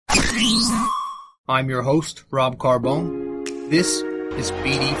I'm your host, Rob Carbone. This is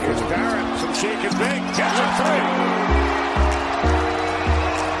BD4. Darren, some shaking big, gets a three.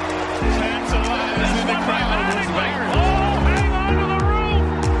 Fans alive in the crowd was Byron. Oh, hang on to the roof.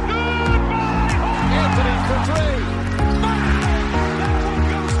 Goodbye. Anthony for three. That one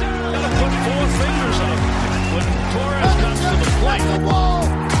goes down. Gotta put four fingers up when Torres comes to the plate. The wall.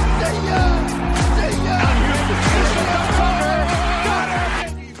 Out here, the Houston comes over. Got it.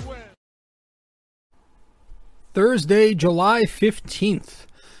 Yankees win. Thursday, July 15th.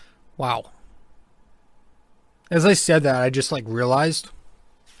 Wow. As I said that, I just realized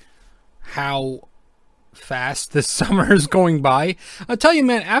how fast this summer is going by. I'll tell you,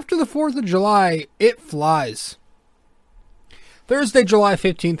 man, after the 4th of July, it flies. Thursday, July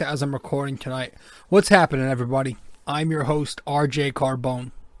 15th, as I'm recording tonight. What's happening, everybody? I'm your host, RJ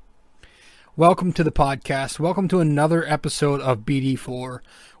Carbone. Welcome to the podcast. Welcome to another episode of BD4,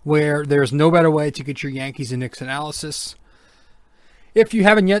 where there's no better way to get your Yankees and Knicks analysis. If you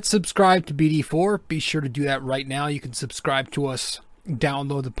haven't yet subscribed to BD4, be sure to do that right now. You can subscribe to us,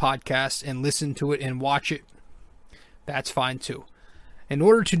 download the podcast, and listen to it and watch it. That's fine too. In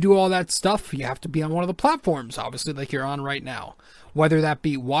order to do all that stuff, you have to be on one of the platforms, obviously, like you're on right now. Whether that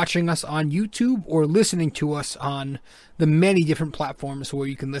be watching us on YouTube or listening to us on the many different platforms where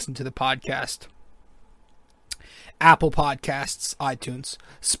you can listen to the podcast. Apple Podcasts, iTunes,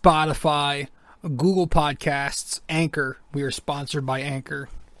 Spotify, Google Podcasts, Anchor. We are sponsored by Anchor.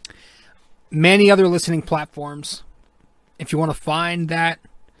 Many other listening platforms. If you want to find that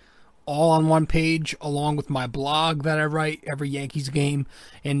all on one page, along with my blog that I write every Yankees game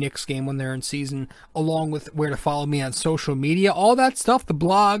and Knicks game when they're in season, along with where to follow me on social media, all that stuff, the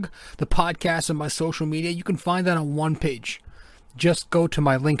blog, the podcast, and my social media, you can find that on one page. Just go to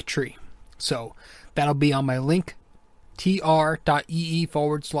my link tree. So that'll be on my link, tr.ee/RJ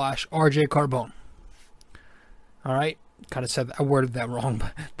Carbone. All right, kind of said I worded that wrong,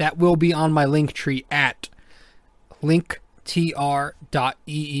 but that will be on my link tree at linktr.ee/RJ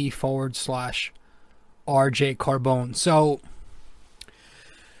Carbone. So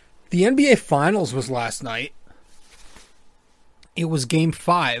the NBA Finals was last night. It was Game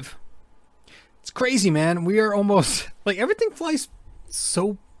 5. It's crazy, man. We are almost everything flies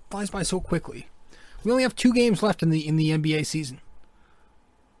by so quickly. We only have 2 games left in the NBA season,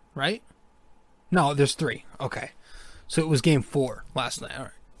 right? No, there's 3. Okay, so it was Game 4 last night. All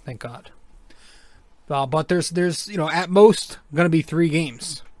right, thank God. But there's at most going to be 3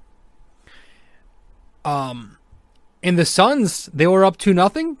 games. And the Suns, they were up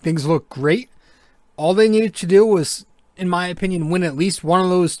 2-0. Things look great. All they needed to do was, in my opinion, win at least one of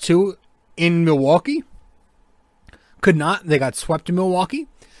those 2 in Milwaukee. Could not. They got swept in Milwaukee.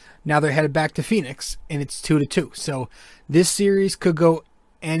 Now they're headed back to Phoenix, and it's 2-2. So this series could go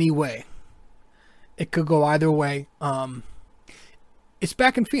any way. It could go either way. It's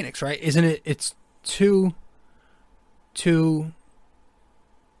back in Phoenix, right? Isn't it? It's 2-2.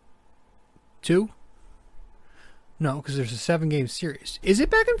 No, because there's a 7-game series. Is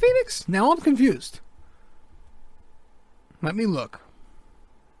it back in Phoenix? Now I'm confused. Let me look.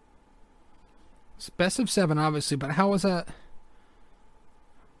 It's best of 7, obviously, but how was that?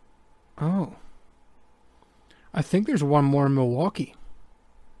 Oh. I think there's one more in Milwaukee.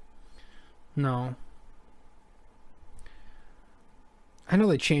 No. I know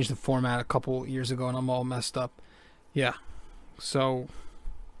they changed the format a couple years ago and I'm all messed up. Yeah. So,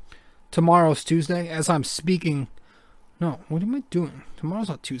 tomorrow's Tuesday. As I'm speaking... No, what am I doing? Tomorrow's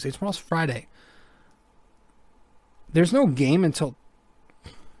not Tuesday. Tomorrow's Friday. There's no game until...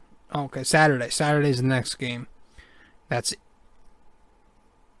 Oh, okay, Saturday. Saturday's the next game. That's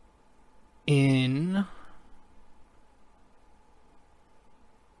in...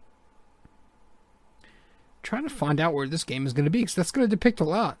 Trying to find out where this game is going to be, because that's going to depict a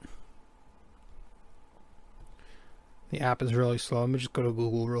lot. The app is really slow. Let me just go to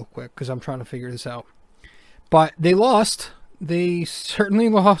Google real quick, because I'm trying to figure this out. But they lost. They certainly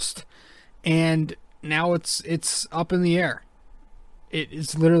lost. And now it's up in the air.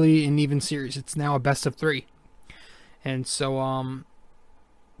 It's literally an even series. It's now a best of 3. And so,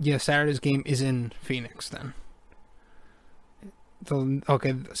 yeah, Saturday's game is in Phoenix then.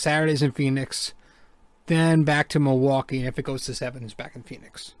 Okay, Saturday's in Phoenix. Then back to Milwaukee. And if it goes to 7, it's back in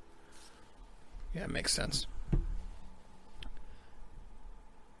Phoenix. Yeah, it makes sense.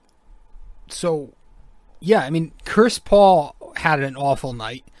 So, yeah, I mean, Chris Paul had an awful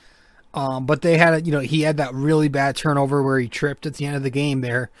night. But they had he had that really bad turnover where he tripped at the end of the game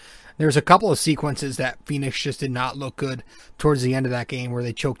there. There's a couple of sequences that Phoenix just did not look good towards the end of that game where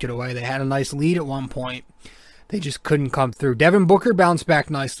they choked it away. They had a nice lead at one point. They just couldn't come through. Devin Booker bounced back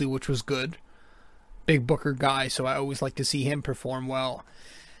nicely, which was good. Big Booker guy, so I always like to see him perform well.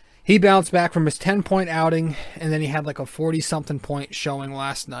 He bounced back from his 10-point outing, and then he had like a 40-something point showing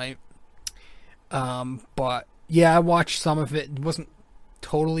last night. But yeah, I watched some of it. Wasn't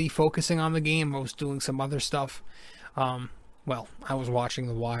totally focusing on the game. I was doing some other stuff. Well, I was watching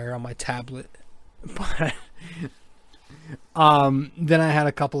The Wire on my tablet. But then I had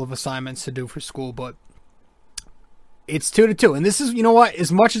a couple of assignments to do for school, but it's 2-2. And this is, you know what,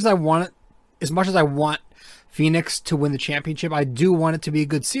 as much as I want Phoenix to win the championship, I do want it to be a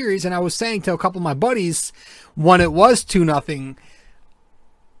good series. And I was saying to a couple of my buddies when it was 2-0,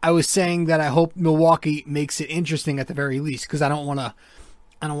 I was saying that I hope Milwaukee makes it interesting at the very least, because I don't want a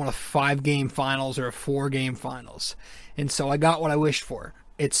 5-game finals or a 4-game finals. And so I got what I wished for.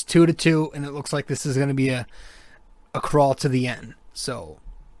 It's 2-2, and it looks like this is going to be a crawl to the end. So,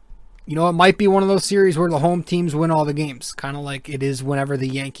 you know, it might be one of those series where the home teams win all the games, kind of like it is whenever the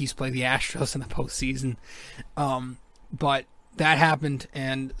Yankees play the Astros in the postseason. But that happened,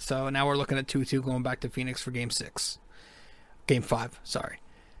 and so now we're looking at 2-2 going back to Phoenix for Game 5, sorry.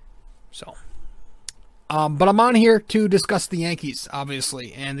 So, but I'm on here to discuss the Yankees,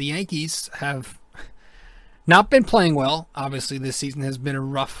 obviously, and the Yankees have not been playing well. Obviously, this season has been a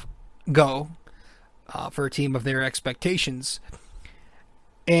rough go for a team of their expectations.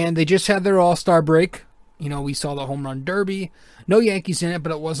 And they just had their All-Star break. You know, we saw the Home Run Derby. No Yankees in it,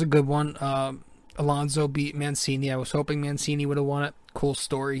 but it was a good one. Alonso beat Mancini. I was hoping Mancini would have won it. Cool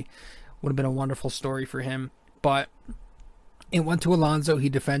story. Would have been a wonderful story for him. But it went to Alonso. He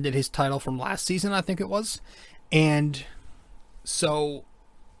defended his title from last season, I think it was. And so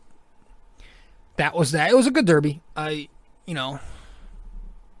that was that. It was a good derby.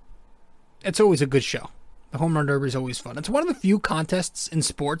 It's always a good show. The Home Run Derby is always fun. It's one of the few contests in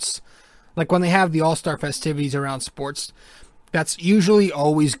sports, like when they have the All-Star festivities around sports, that's usually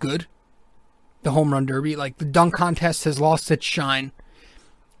always good. The Home Run Derby, like the dunk contest has lost its shine.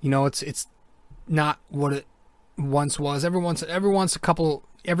 You know, it's not what it once was. Every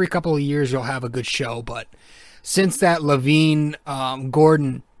couple of years you'll have a good show, but since that Levine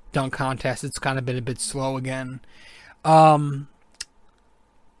Gordon dunk contest, it's kind of been a bit slow again.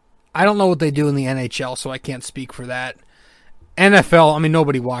 I don't know what they do in the NHL, so I can't speak for that. NFL, I mean,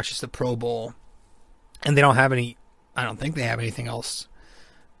 nobody watches the Pro Bowl, and they don't have any. I don't think they have anything else.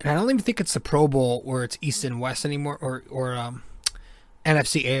 And I don't even think it's the Pro Bowl where it's East and West anymore, or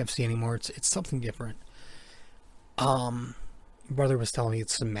NFC, AFC anymore. It's something different. My brother was telling me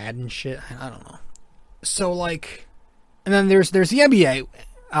it's some Madden shit. I don't know. So like, and then there's the NBA.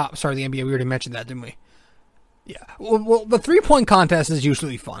 Sorry, the NBA. We already mentioned that, didn't we? Yeah. Well, the 3-point contest is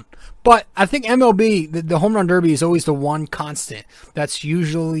usually fun, but I think MLB, the Home Run Derby, is always the one constant that's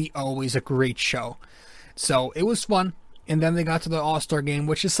usually always a great show. So it was fun, and then they got to the All-Star game,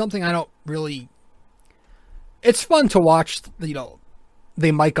 which is something I don't really. It's fun to watch. You know,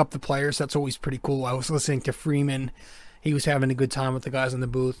 they mic up the players. That's always pretty cool. I was listening to Freeman. He was having a good time with the guys in the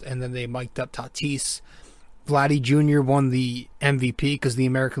booth, and then they mic'd up Tatis. Vladdy Jr. won the MVP because the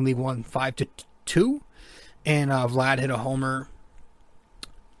American League won 5-2. And Vlad hit a homer.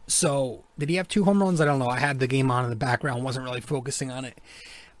 So, did he have 2 home runs? I don't know. I had the game on in the background. Wasn't really focusing on it.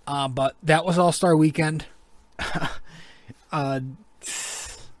 But that was All-Star Weekend. Now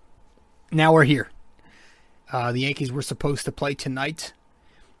we're here. The Yankees were supposed to play tonight.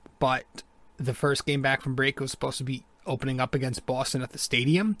 But the first game back from break was supposed to be opening up against Boston at the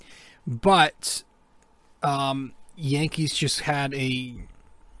stadium. But Yankees just had a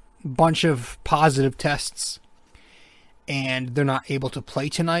bunch of positive tests, and they're not able to play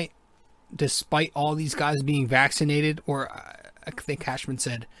tonight despite all these guys being vaccinated. Or I think Cashman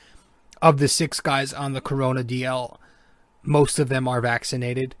said of the 6 guys on the Corona DL, most of them are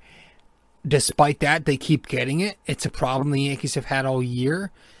vaccinated. Despite that, they keep getting it. It's a problem the Yankees have had all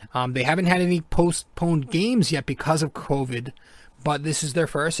year. They haven't had any postponed games yet because of COVID, but this is their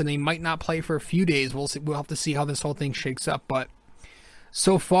first, and they might not play for a few days. We'll see. We'll have to see how this whole thing shakes up, but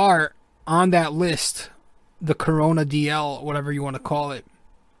so far on that list, the Corona DL, whatever you want to call it,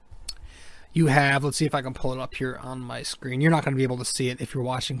 you have, let's see if I can pull it up here on my screen. You're not going to be able to see it if you're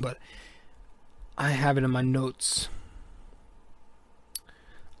watching, but I have it in my notes.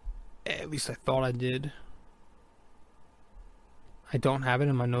 At least I thought I did. I don't have it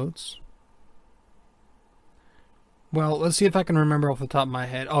in my notes. Well, let's see if I can remember off the top of my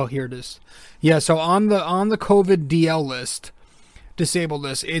head. Oh, here it is. Yeah, so on the COVID DL list, disabled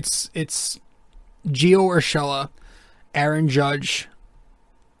list, it's Gio Urshela, Aaron Judge,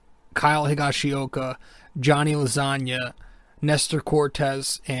 Kyle Higashioka, Johnny Lasagna, Nestor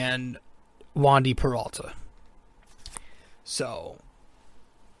Cortez, and Wandy Peralta. So,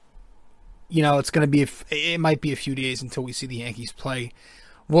 it's going to be, it might be a few days until we see the Yankees play.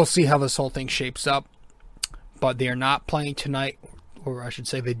 We'll see how this whole thing shapes up. But they are not playing tonight, or I should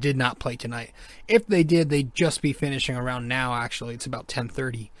say they did not play tonight. If they did, they'd just be finishing around now, actually. It's about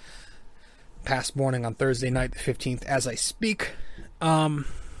 10:30 past morning on Thursday night, the 15th, as I speak.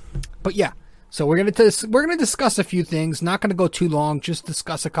 But yeah, so we're gonna discuss a few things. Not gonna go too long. Just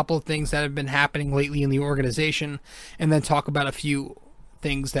discuss a couple of things that have been happening lately in the organization, and then talk about a few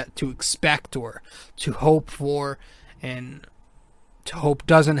things that to expect or to hope for, and to hope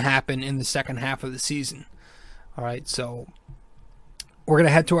doesn't happen in the second half of the season. All right, so we're going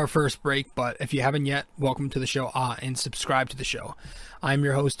to head to our first break, but if you haven't yet, welcome to the show and subscribe to the show. I'm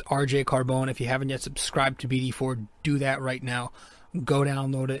your host, RJ Carbone. If you haven't yet subscribed to BD4, do that right now. Go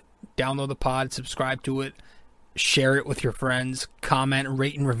download it, download the pod, subscribe to it, share it with your friends, comment,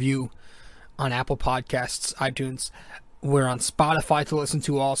 rate, and review on Apple Podcasts, iTunes. We're on Spotify to listen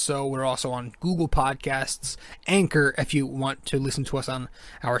to also. We're also on Google Podcasts, Anchor, if you want to listen to us on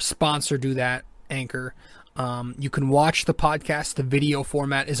our sponsor, do that, Anchor. You can watch the podcast. The video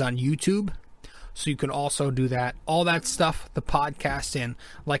format is on YouTube, so you can also do that. All that stuff, the podcast, and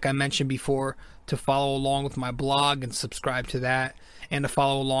like I mentioned before, to follow along with my blog and subscribe to that, and to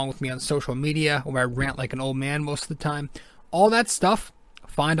follow along with me on social media where I rant like an old man most of the time. All that stuff,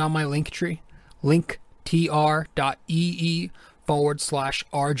 find on my Linktree,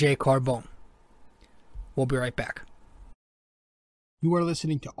 linktr.ee/RJ Carbone. We'll be right back. You are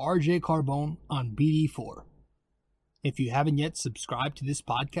listening to RJ Carbone on BD4. If you haven't yet subscribed to this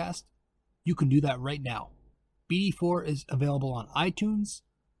podcast, you can do that right now. BD4 is available on iTunes,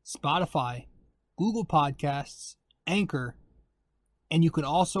 Spotify, Google Podcasts, Anchor, and you can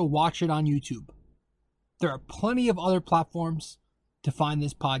also watch it on YouTube. There are plenty of other platforms to find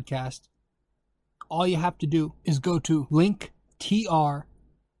this podcast. All you have to do is go to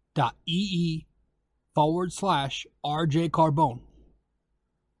linktr.ee/RJ Carbone.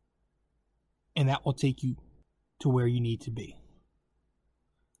 And that will take you to where you need to be.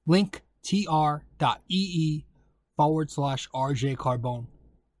 linktr.ee/RJ Carbone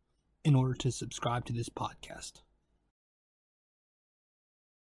in order to subscribe to this podcast.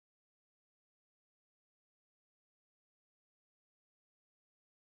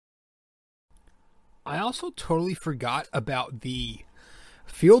 I also totally forgot about the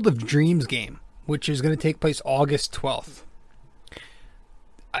Field of Dreams game, which is going to take place August 12th.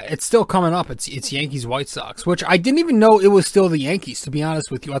 It's still coming up. It's Yankees White Sox, which I didn't even know it was still the Yankees, to be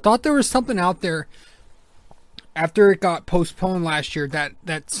honest with you. I thought there was something out there after it got postponed last year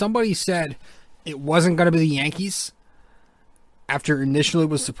that somebody said it wasn't going to be the Yankees after initially it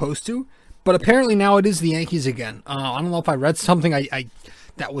was supposed to, but apparently now it is the Yankees again. I don't know if I read something I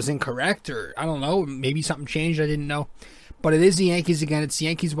that was incorrect, or I don't know, maybe something changed, I didn't know. But it is the Yankees again. It's the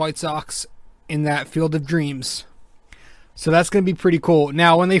Yankees White Sox in that Field of Dreams. So that's going to be pretty cool.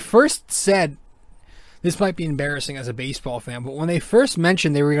 Now, when they first said, this might be embarrassing as a baseball fan, but when they first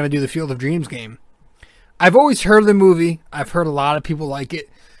mentioned they were going to do the Field of Dreams game, I've always heard of the movie. I've heard a lot of people like it,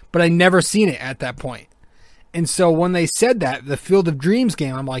 but I never seen it at that point. And so when they said that, the Field of Dreams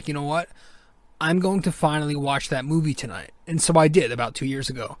game, I'm like, you know what? I'm going to finally watch that movie tonight. And so I did about 2 years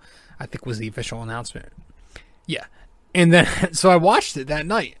ago, I think was the official announcement. Yeah. And then, so I watched it that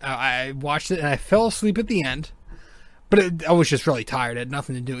night. I watched it and I fell asleep at the end. But I was just really tired. It had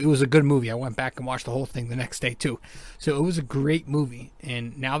nothing to do. It was a good movie. I went back and watched the whole thing the next day, too. So it was a great movie.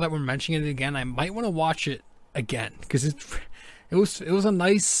 And now that we're mentioning it again, I might want to watch it again. Because it was a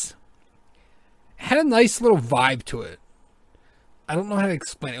nice... It had a nice little vibe to it. I don't know how to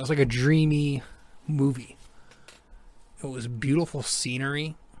explain it. It was like a dreamy movie. It was beautiful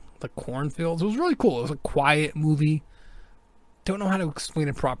scenery. The cornfields. It was really cool. It was a quiet movie. Don't know how to explain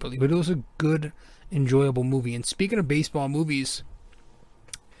it properly. But it was a good... enjoyable movie. And speaking of baseball movies,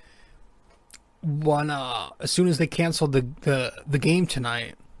 as soon as they canceled the game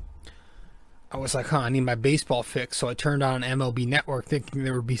tonight, I was like, I need my baseball fix. So I turned on MLB Network thinking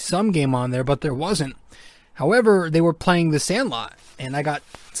there would be some game on there, but there wasn't. However, they were playing The Sandlot, and I got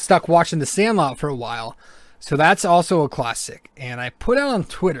stuck watching The Sandlot for a while. So that's also a classic. And I put out on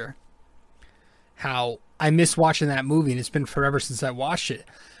Twitter how I miss watching that movie, and it's been forever since I watched it.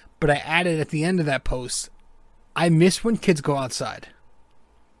 But I added at the end of that post, I miss when kids go outside.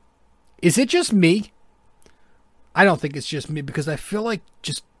 Is it just me? I don't think it's just me, because I feel like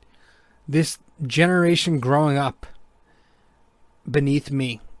just this generation growing up beneath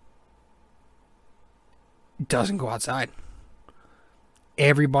me doesn't go outside.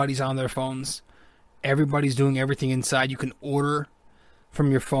 Everybody's on their phones. Everybody's doing everything inside. You can order from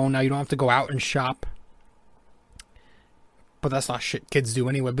your phone now. You don't have to go out and shop. But that's not shit kids do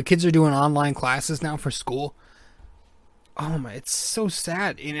anyway. But kids are doing online classes now for school. Oh my, it's so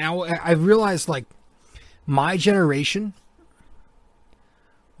sad. You know, I realized like my generation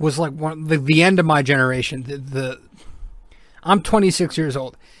was like the end of my generation. I'm 26 years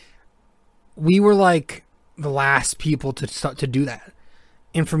old. We were like the last people to start to do that.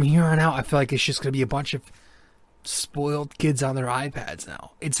 And from here on out, I feel like it's just going to be a bunch of spoiled kids on their iPads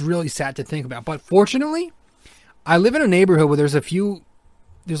now. It's really sad to think about. But fortunately, I live in a neighborhood where there's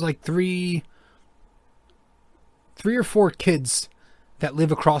like three or four kids that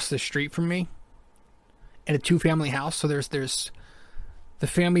live across the street from me in a 2-family house. So there's the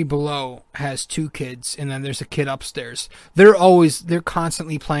family below has 2 kids, and then there's a kid upstairs. They're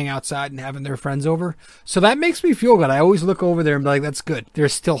constantly playing outside and having their friends over. So that makes me feel good. I always look over there and be like, that's good.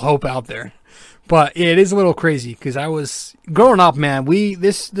 There's still hope out there. But it is a little crazy because I was growing up, man.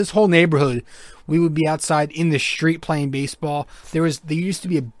 This whole neighborhood, we would be outside in the street playing baseball. There used to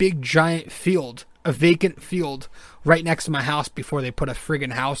be a big giant field, a vacant field right next to my house before they put a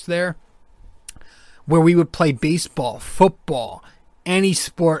friggin' house there, where we would play baseball, football, any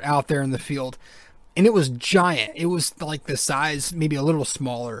sport out there in the field. And it was giant. It was like the size, maybe a little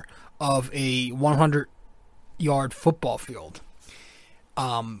smaller, of a 100-yard football field.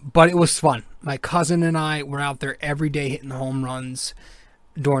 But it was fun. My cousin and I were out there every day hitting home runs.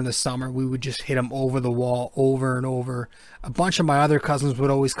 During the summer, we would just hit them over the wall over and over. A bunch of my other cousins would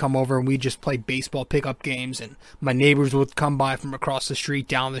always come over, and we'd just play baseball pickup games. And my neighbors would come by from across the street,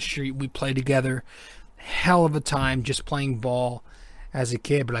 down the street. We'd play together. Hell of a time just playing ball as a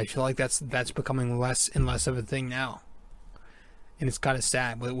kid. But I feel like that's becoming less and less of a thing now. And it's kind of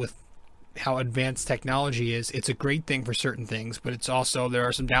sad with how advanced technology is. It's a great thing for certain things, but it's also, there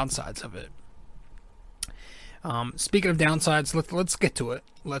are some downsides of it. Speaking of downsides, let's get to it.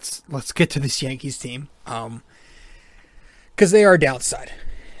 Let's get to this Yankees team. Because they are a downside.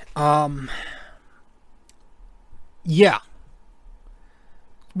 Yeah.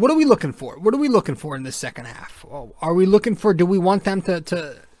 What are we looking for? What are we looking for in the second half? Are we looking for, do we want them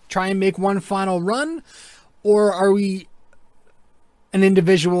to try and make one final run? Or are we an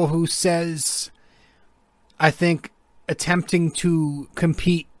individual who says, I think attempting to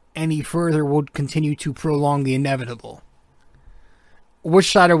compete any further would continue to prolong the inevitable?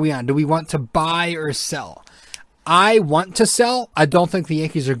 Which side are we on? Do we want to buy or sell? I want to sell. I don't think the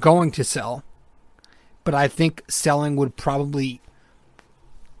Yankees are going to sell, but I think selling would probably,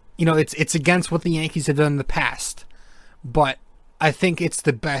 it's against what the Yankees have done in the past, but I think it's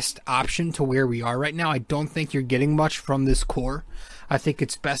the best option to where we are right now. I don't think you're getting much from this core. I think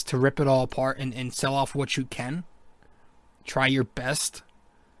it's best to rip it all apart and sell off what you can. Try your best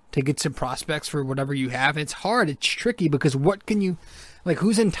to get some prospects for whatever you have. It's hard. It's tricky because what can you,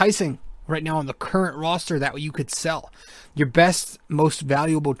 who's enticing right now on the current roster that you could sell? Your best, most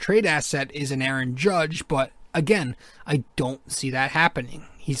valuable trade asset is an Aaron Judge, but again, I don't see that happening.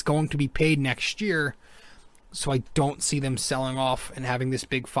 He's going to be paid next year, so I don't see them selling off and having this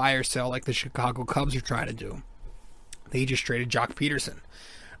big fire sale like the Chicago Cubs are trying to do. They just traded Jock Peterson,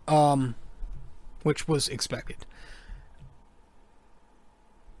 which was expected.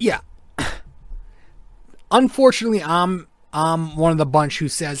 Yeah. Unfortunately, I'm one of the bunch who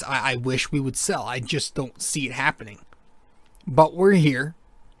says I wish we would sell. I just don't see it happening. But we're here,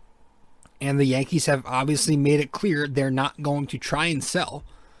 and the Yankees have obviously made it clear they're not going to try and sell.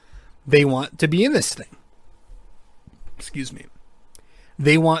 They want to be in this thing. Excuse me.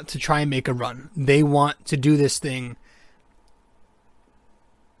 They want to try and make a run. They want to do this thing,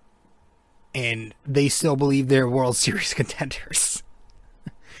 and they still believe they're World Series contenders.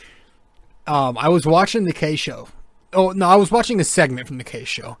 I was watching the K Show. Oh no, I was watching a segment from the K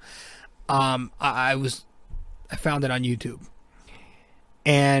Show. I found it on YouTube,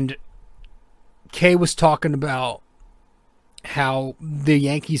 and Kay was talking about how the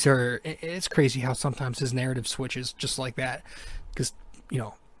Yankees are. It's crazy how sometimes his narrative switches just like that, because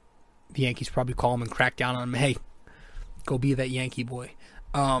the Yankees probably call him and crack down on him. Hey, go be that Yankee boy.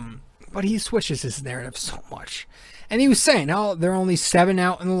 But he switches his narrative so much. And he was saying how they're only 7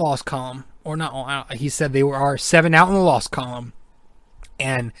 out in the loss column. Or not, he said they are 7 out in the loss column.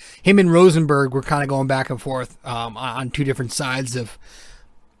 And him and Rosenberg were kind of going back and forth on two different sides of,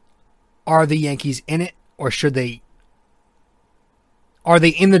 are the Yankees in it? Or are they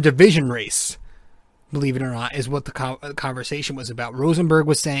in the division race? Believe it or not, is what the conversation was about. Rosenberg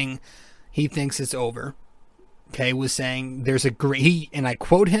was saying he thinks it's over. Kay was saying there's a great, and I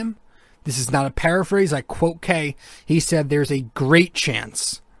quote him, this is not a paraphrase, I quote Kay, he said there's a great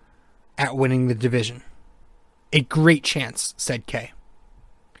chance at winning the division. A great chance, said Kay.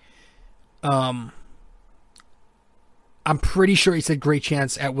 I'm pretty sure he said great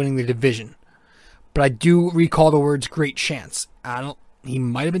chance at winning the division. But I do recall the words great chance. He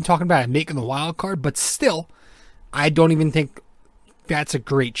might have been talking about making the wild card, but still, I don't even think that's a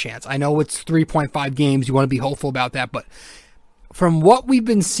great chance. I know it's 3.5 games. You want to be hopeful about that, but from what we've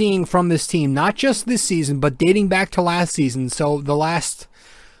been seeing from this team, not just this season, but dating back to last season, so the last,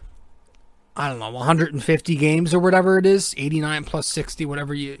 150 games or whatever it is, 89 plus 60,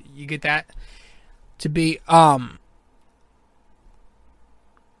 whatever you get that to be.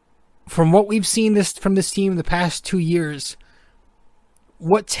 From what we've seen from this team in the past 2 years,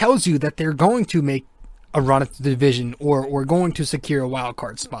 what tells you that they're going to make a run at the division or going to secure a wild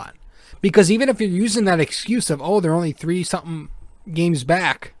card spot? Because even if you're using that excuse of, they're only 3-something games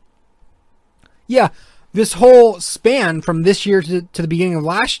back. Yeah, this whole span from this year to the beginning of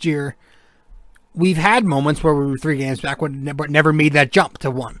last year, we've had moments where we were 3 games back but never made that jump to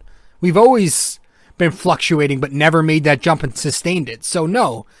 1. We've always been fluctuating but never made that jump and sustained it. So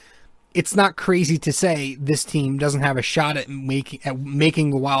no, it's not crazy to say this team doesn't have a shot at making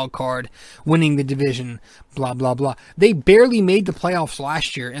the wild card, winning the division, blah, blah, blah. They barely made the playoffs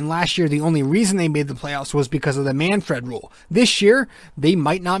last year, and last year the only reason they made the playoffs was because of the Manfred rule. This year, they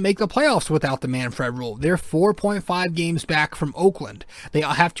might not make the playoffs without the Manfred rule. They're 4.5 games back from Oakland. They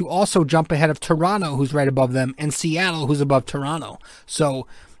have to also jump ahead of Toronto, who's right above them, and Seattle, who's above Toronto. So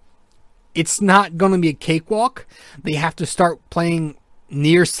it's not going to be a cakewalk. They have to start playing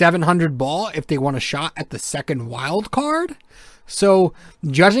near 700 ball if they want a shot at the second wild card. So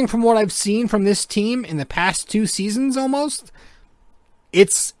judging from what I've seen from this team in the past 2 seasons almost,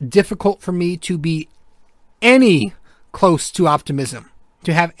 it's difficult for me to be any close to optimism,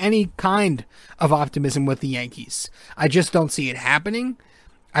 to have any kind of optimism with the Yankees. I just don't see it happening.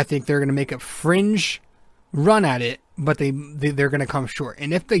 I think they're going to make a fringe run at it, but they're going to come short.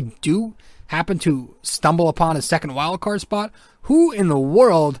 And if they do happen to stumble upon a second wild card spot, who in the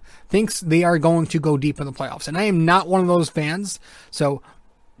world thinks they are going to go deep in the playoffs? And I am not one of those fans, so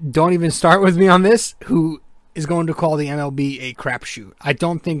don't even start with me on this, who is going to call the MLB a crapshoot. I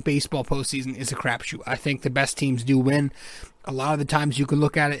don't think baseball postseason is a crapshoot. I think the best teams do win. A lot of the times you can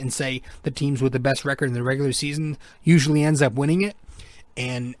look at it and say the teams with the best record in the regular season usually ends up winning it.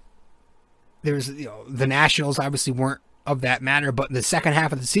 And there's, the Nationals obviously weren't of that matter, but in the second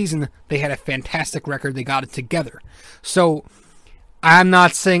half of the season, they had a fantastic record. They got it together. So I'm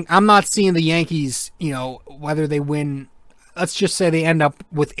not seeing the Yankees, whether they win, let's just say they end up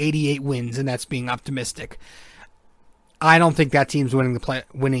with 88 wins, and that's being optimistic. I don't think that team's winning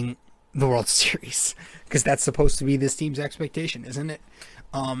the World Series, because that's supposed to be this team's expectation, isn't it?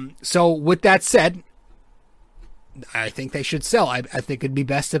 So with that said, I think they should sell. I think it'd be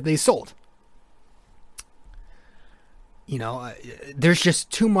best if they sold. There's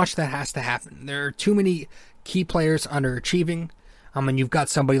just too much that has to happen. There are too many key players underachieving. And you've got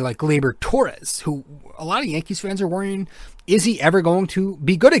somebody like Gleyber Torres, who a lot of Yankees fans are worrying, is he ever going to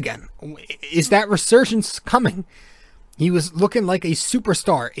be good again? Is that resurgence coming? He was looking like a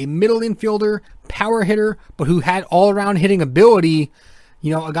superstar, a middle infielder, power hitter, but who had all-around hitting ability.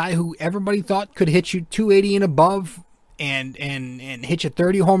 A guy who everybody thought could hit you 280 and above and hit you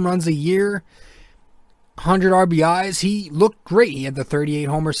 30 home runs a year, 100 RBIs. He looked great. He had the 38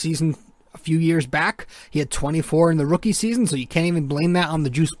 homer season a few years back. He had 24 in the rookie season, so you can't even blame that on the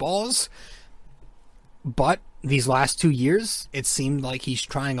juice balls. But these last 2 years, it seemed like he's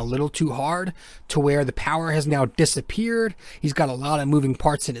trying a little too hard, to where the power has now disappeared. He's got a lot of moving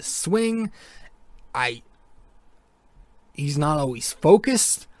parts in his swing. He's not always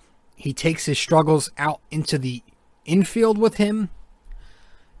focused. He takes his struggles out into the infield with him.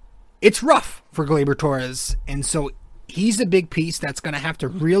 It's rough for Gleyber Torres, and so he's a big piece that's going to have to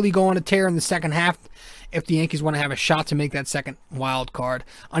really go on a tear in the second half if the Yankees want to have a shot to make that second wild card.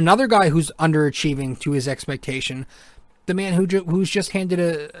 Another guy who's underachieving to his expectation, the man who's just handed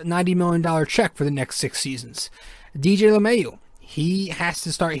a $90 million check for the next 6 seasons, DJ LeMahieu. He has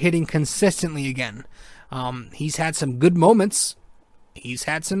to start hitting consistently again. He's had some good moments. He's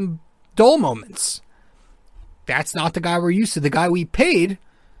had some dull moments. That's not the guy we're used to. The guy we paid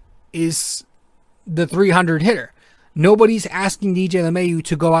is the 300 hitter. Nobody's asking DJ LeMahieu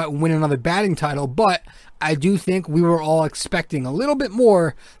to go out and win another batting title, but I do think we were all expecting a little bit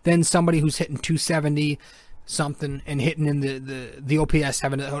more than somebody who's hitting 270 something and hitting in the OPS,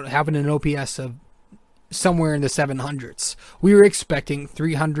 having an OPS of somewhere in the 700s. We were expecting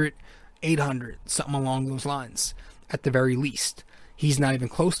 300, 800, something along those lines at the very least. He's not even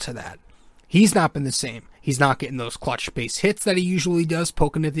close to that. He's not been the same. He's not getting those clutch base hits that he usually does,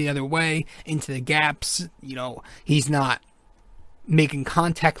 poking it the other way into the gaps. He's not making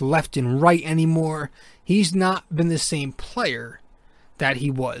contact left and right anymore. He's not been the same player that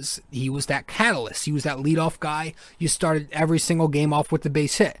he was. He was that catalyst. He was that leadoff guy. You started every single game off with the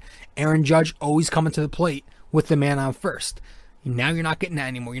base hit. Aaron Judge always coming to the plate with the man on first. Now you're not getting that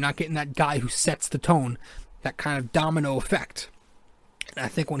anymore. You're not getting that guy who sets the tone, that kind of domino effect. And I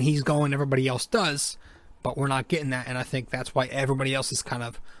think when he's going, everybody else does, but we're not getting that. And I think that's why everybody else is kind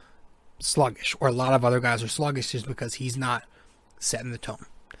of sluggish, or a lot of other guys are sluggish, just because he's not setting the tone.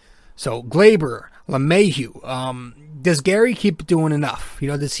 So Gleyber, LeMahieu, does Gary keep doing enough?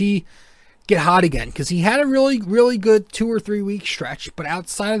 Does he get hot again? Because he had a really, really good 2 or 3 week stretch, but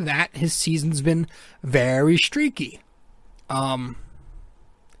outside of that, his season's been very streaky.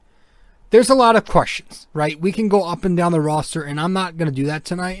 There's a lot of questions, right? We can go up and down the roster, and I'm not going to do that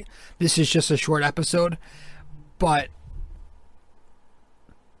tonight. This is just a short episode, but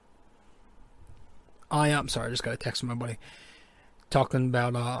I'm sorry, I just got a text from my buddy talking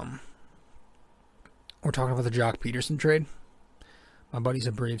about we're talking about the Jock Peterson trade. My buddy's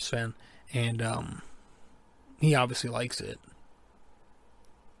a Braves fan, and he obviously likes it.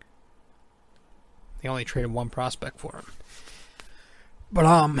 They only traded one prospect for him.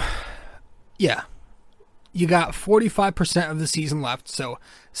 But yeah. You got 45% of the season left, so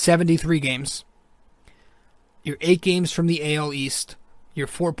 73 games. You're 8 games from the AL East. You're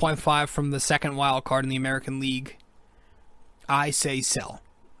 4.5 from the second wild card in the American League. I say sell.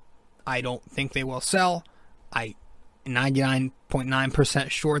 I don't think they will sell. I'm 99.9%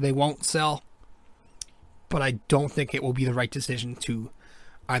 sure they won't sell. But I don't think it will be the right decision to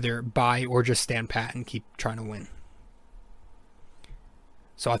either buy or just stand pat and keep trying to win.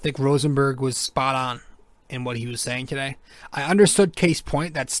 So I think Rosenberg was spot on in what he was saying today. I understood Case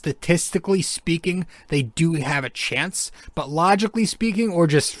point that statistically speaking, they do have a chance, but logically speaking, or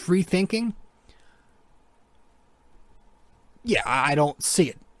just free thinking, yeah, I don't see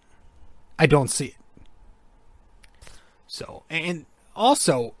it. I don't see it. So, and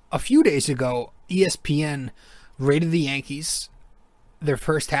also, a few days ago, ESPN rated the Yankees, their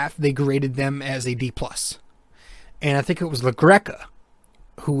first half, they graded them as a D+. And I think it was LaGreca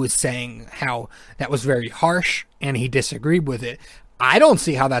who was saying how that was very harsh and he disagreed with it. I don't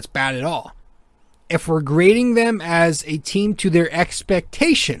see how that's bad at all. If we're grading them as a team to their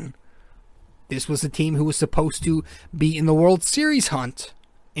expectation, this was a team who was supposed to be in the World Series hunt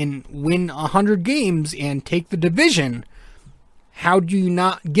and win 100 games and take the division. How do you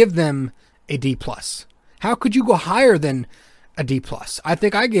not give them a D+? How could you go higher than a D+? I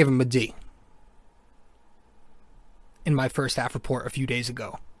think I gave them a D in my first half report a few days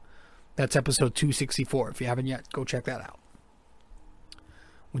ago. That's episode 264. If you haven't yet, go check that out.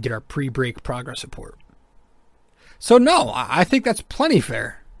 We did our pre-break progress report. So no, I think that's plenty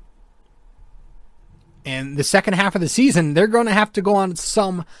fair. And the second half of the season, they're going to have to go on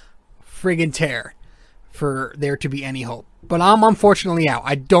some friggin' tear for there to be any hope. But I'm unfortunately out.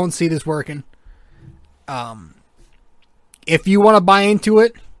 I don't see this working. If you want to buy into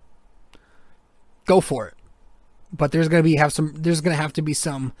it, go for it. But there's going to have to be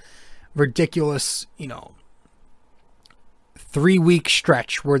some ridiculous, 3-week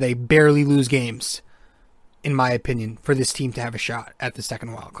stretch where they barely lose games, in my opinion, for this team to have a shot at the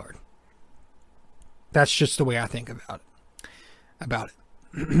second wild card. That's just the way I think about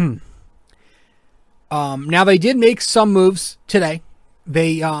it. Now they did make some moves today.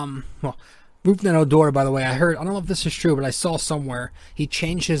 They Rougned Odor, by the way, I don't know if this is true, but I saw somewhere he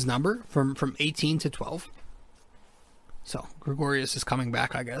changed his number from 18 to 12. So Gregorius is coming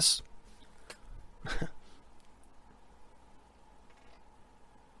back, I guess.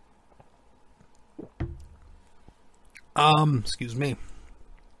 Excuse me.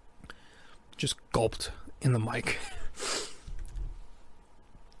 Just gulped in the mic.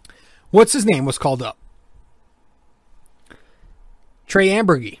 What's his name was called up? Trey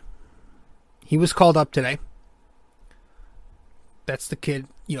Ambergy. He was called up today. That's the kid,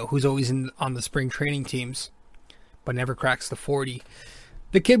 who's always on the spring training teams, but never cracks the 40.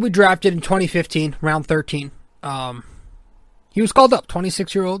 The kid we drafted in 2015, round 13. He was called up,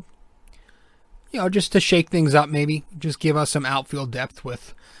 26-year-old. Just to shake things up, maybe. Just give us some outfield depth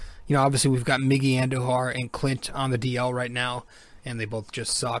with, obviously we've got Miggy Andujar and Clint on the DL right now, and they both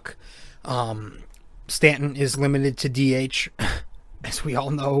just suck. Stanton is limited to DH, as we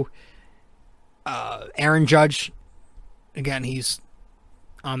all know. Aaron Judge, again, he's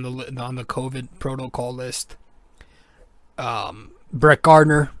on the COVID protocol list. Brett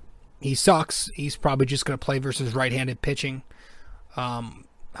Gardner, he sucks. He's probably just going to play versus right-handed pitching.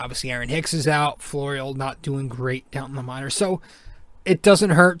 Obviously, Aaron Hicks is out. Florial not doing great down in the minors. So it doesn't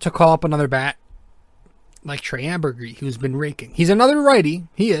hurt to call up another bat. like Trey Ambergy, who's been raking. He's another righty.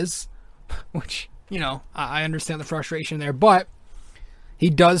 He is, which, I understand the frustration there, but he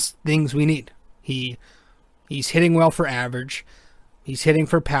does things we need. He's hitting well for average. He's hitting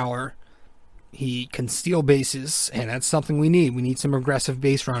for power. He can steal bases, and that's something we need. We need some aggressive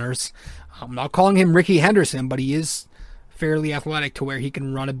base runners. I'm not calling him Ricky Henderson, but he is fairly athletic to where he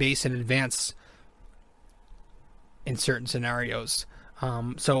can run a base in advance in certain scenarios.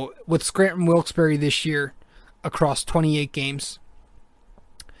 So with Scranton Wilkes-Barre this year, across 28 games,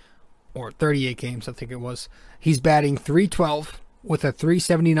 or 38 games, I think it was, he's batting .312 with a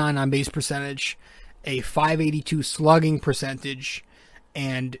 .379 on base percentage, a .582 slugging percentage,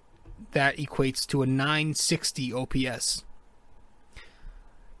 and that equates to a .960 OPS.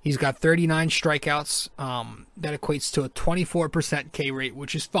 He's got 39 strikeouts. That equates to a 24% K rate,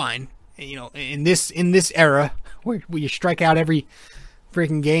 which is fine. In this era where you strike out every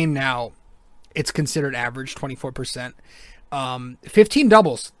freaking game now, it's considered average, 24%. 15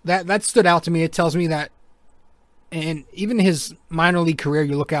 doubles. That stood out to me. It tells me that, and even his minor league career,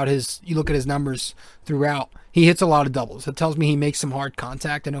 you look at his numbers throughout, he hits a lot of doubles. It tells me he makes some hard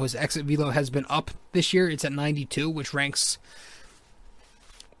contact. I know his exit velo has been up this year. It's at 92, which ranks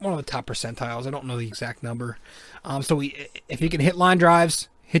one of the top percentiles. I don't know the exact number. If he can hit line drives,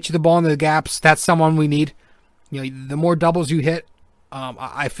 hit you the ball in the gaps, that's someone we need. The more doubles you hit,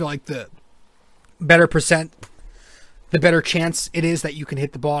 I feel like the better chance it is that you can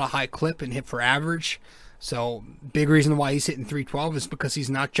hit the ball at a high clip and hit for average. So big reason why he's hitting .312 is because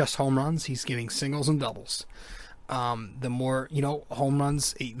he's not just home runs, he's getting singles and doubles. The more, home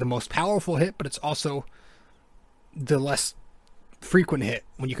runs, the most powerful hit, but it's also the less frequent hit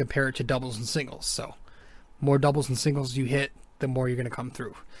when you compare it to doubles and singles. So more doubles and singles you hit, the more you're going to come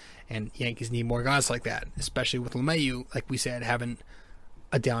through. And Yankees need more guys like that, especially with LeMahieu, like we said, having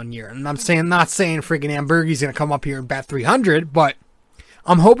a down year. And not saying friggin' Ambergy's going to come up here and bat .300, but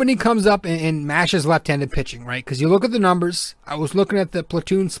I'm hoping he comes up and mashes left-handed pitching, right? Because you look at the numbers. I was looking at the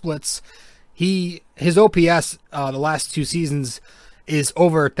platoon splits. His OPS the last 2 seasons is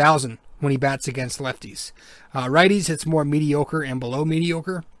over 1,000 when he bats against lefties. Righties, it's more mediocre and below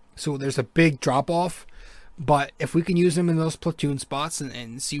mediocre, so there's a big drop-off. But if we can use him in those platoon spots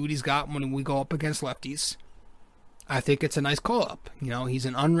and see what he's got when we go up against lefties, I think it's a nice call-up. He's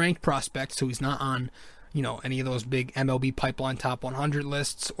an unranked prospect, so he's not on any of those big MLB pipeline top 100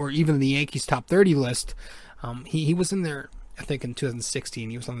 lists or even the Yankees top 30 list. He was in there, I think in 2016,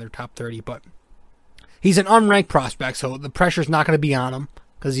 he was on their top 30, but he's an unranked prospect, so the pressure's not going to be on him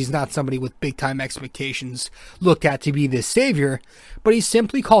because he's not somebody with big-time expectations looked at to be this savior, but he's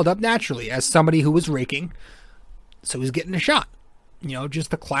simply called up naturally as somebody who was raking, so he's getting a shot.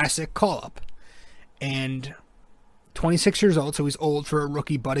 Just a classic call-up. And 26 years old, so he's old for a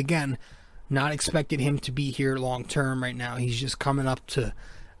rookie, but again, not expecting him to be here long-term right now. He's just coming up to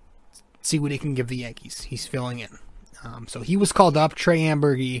see what he can give the Yankees. He's filling in. So he was called up, Trey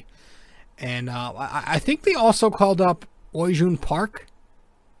Ambergy, and I think they also called up Oi-Jun Park.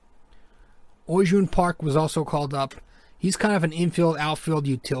 Oi-Jun Park was also called up. He's kind of an infield, outfield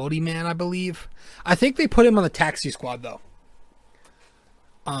utility man, I believe. I think they put him on the taxi squad, though.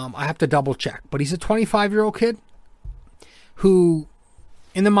 I have to double-check. But he's a 25-year-old kid who,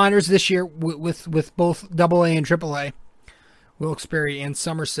 in the minors this year, with both AA and AAA, Wilkes-Barre and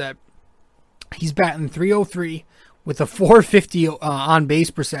Somerset, he's batting .303 with a .450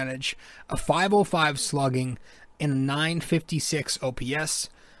 on-base percentage, a .505 slugging, and a .956 OPS,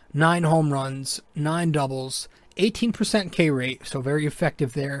 9 home runs, 9 doubles, 18% K rate, so very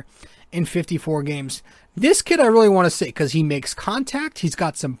effective there in 54 games. This kid I really want to see because he makes contact, he's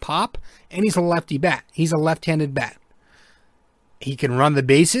got some pop, and he's a lefty bat. He's a left-handed bat. He can run the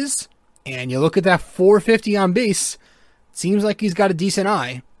bases, and you look at that .450 on base, it seems like he's got a decent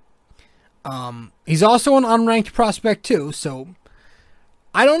eye. He's also an unranked prospect too, so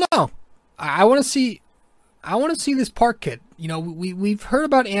I don't know. I want to see this Park kid. We've heard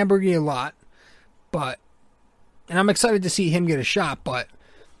about Ambergy a lot, and I'm excited to see him get a shot, but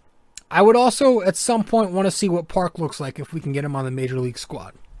I would also at some point want to see what Park looks like if we can get him on the major league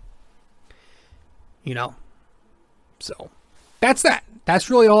squad. So that's that. That's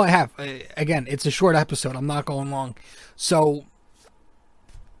really all I have. Again, it's a short episode. I'm not going long. So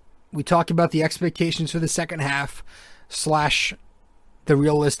we talked about the expectations for the second half / the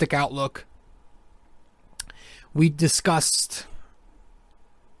realistic outlook. We discussed,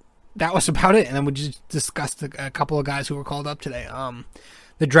 that was about it. And then we just discussed a couple of guys who were called up today.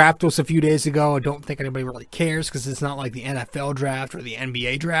 The draft was a few days ago. I don't think anybody really cares because it's not like the NFL draft or the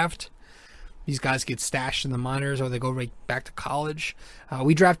NBA draft. These guys get stashed in the minors or they go right back to college.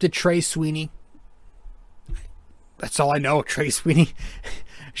 We drafted Trey Sweeney That's all I know. Trey Sweeney,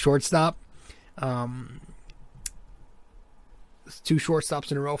 shortstop. 2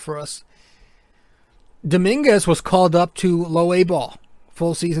 shortstops in a row for us. Dominguez was called up to low A ball,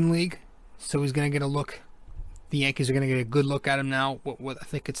 full season league. So he's going to get a look. The Yankees are going to get a good look at him now. What I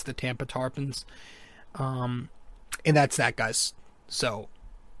think it's the Tampa Tarpons. And that's that, guys. So,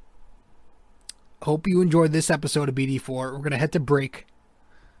 hope you enjoyed this episode of BD4. We're going to head to break.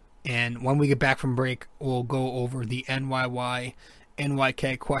 And when we get back from break, we'll go over the NYY,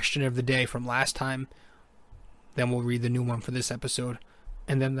 NYK question of the day from last time. Then we'll read the new one for this episode.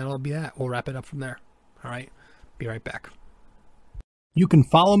 And then that'll be that. We'll wrap it up from there. All right. Be right back. You can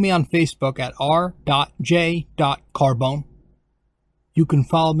follow me on Facebook at r.j.carbone. You can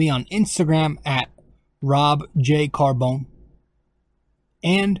follow me on Instagram at robjcarbone.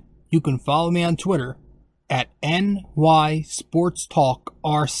 And you can follow me on Twitter at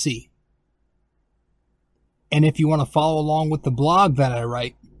nysportstalkrc. And if you want to follow along with the blog that I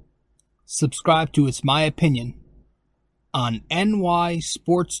write, subscribe to It's My Opinion on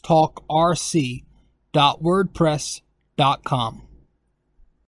nysportstalkrc.wordpress.com.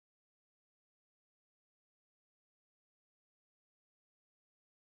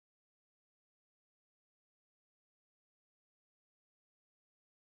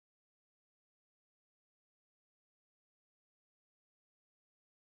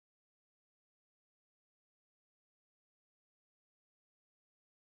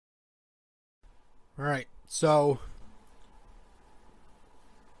 All right, so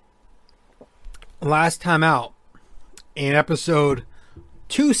last time out in episode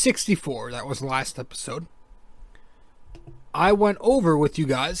 264, that was the last episode, I went over with you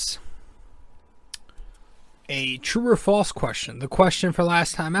guys a true or false question. The question for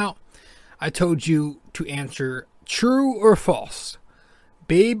last time out, I told you to answer true or false.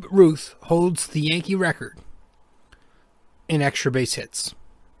 Babe Ruth holds the Yankee record in extra base hits.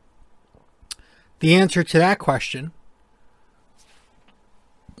 The answer to that question,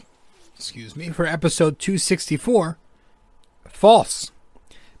 for episode 264, false.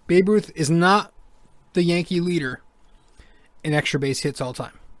 Babe Ruth is not the Yankee leader in extra base hits all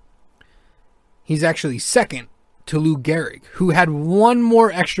time. He's actually second to Lou Gehrig, who had one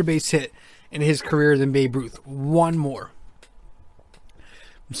more extra base hit in his career than Babe Ruth. One more.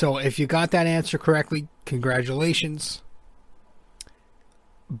 So if you got that answer correctly, congratulations.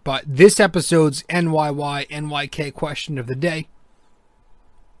 But this episode's NYY, NYK question of the day: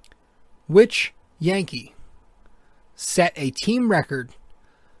 which Yankee set a team record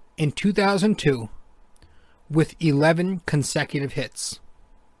in 2002 with 11 consecutive hits?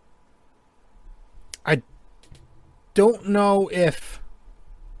 I don't know if...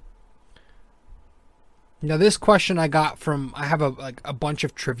 Now this question I got from... I have a bunch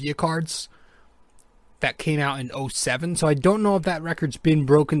of trivia cards that came out in 2007, so I don't know if that record's been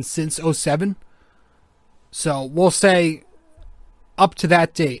broken since 2007. So we'll say up to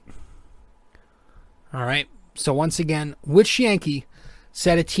that date. All right. So once again, which Yankee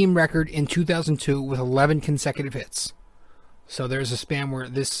set a team record in 2002 with 11 consecutive hits? So there's a span where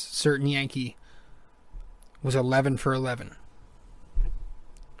this certain Yankee was 11 for 11.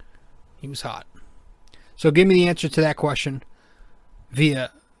 He was hot. So give me the answer to that question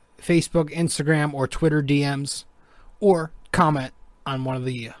via Facebook, Instagram, or Twitter DMs, or comment on one of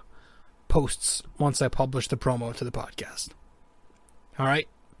the posts once I publish the promo to the podcast. All right.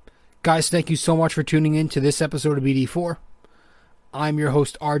 Guys, thank you so much for tuning in to this episode of BD4. I'm your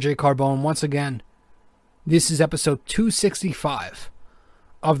host, RJ Carbone. Once again, this is episode 265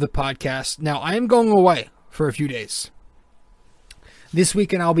 of the podcast. Now, I am going away for a few days. This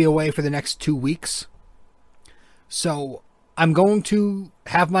weekend, I'll be away for the next 2 weeks. So I'm going to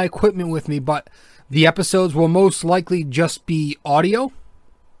have my equipment with me, but the episodes will most likely just be audio.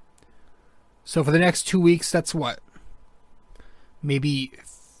 So for the next 2 weeks, that's what? Maybe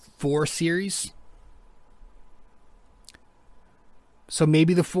 4 series? So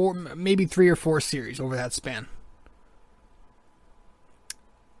maybe 3 or 4 series over that span.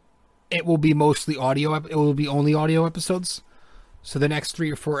 It will be mostly audio. It will be only audio episodes. So the next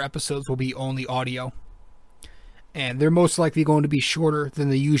 3 or 4 episodes will be only audio. And they're most likely going to be shorter than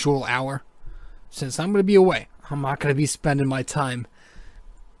the usual hour. Since I'm going to be away. I'm not going to be spending my time,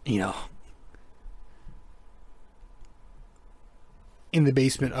 in the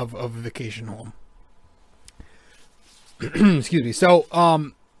basement of a vacation home. Excuse me. So,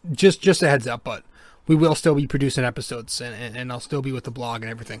 just a heads up, but we will still be producing episodes, and I'll still be with the blog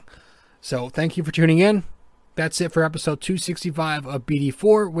and everything. So, thank you for tuning in. That's it for episode 265 of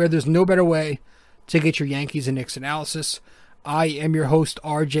BD4, where there's no better way to get your Yankees and Knicks analysis. I am your host,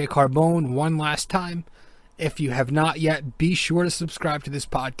 RJ Carbone, one last time, If you have not yet, be sure to subscribe to this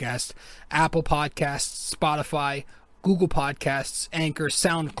podcast. Apple Podcasts, Spotify, Google Podcasts, Anchor,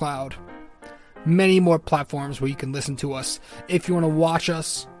 SoundCloud. Many more platforms where you can listen to us. If you want to watch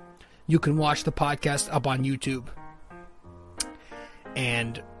us, you can watch the podcast up on YouTube.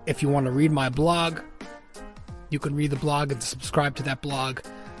 And if you want to read my blog, you can read the blog and subscribe to that blog.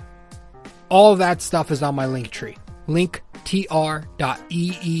 All of that stuff is on my Linktree.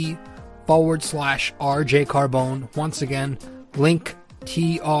 linktr.ee/RJ Carbone. Once again,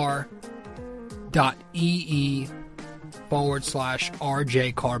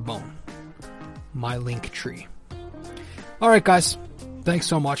 linktr.ee/RJ Carbone. My Linktree. Alright guys, thanks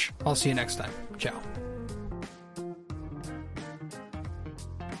so much. I'll see you next time. Ciao.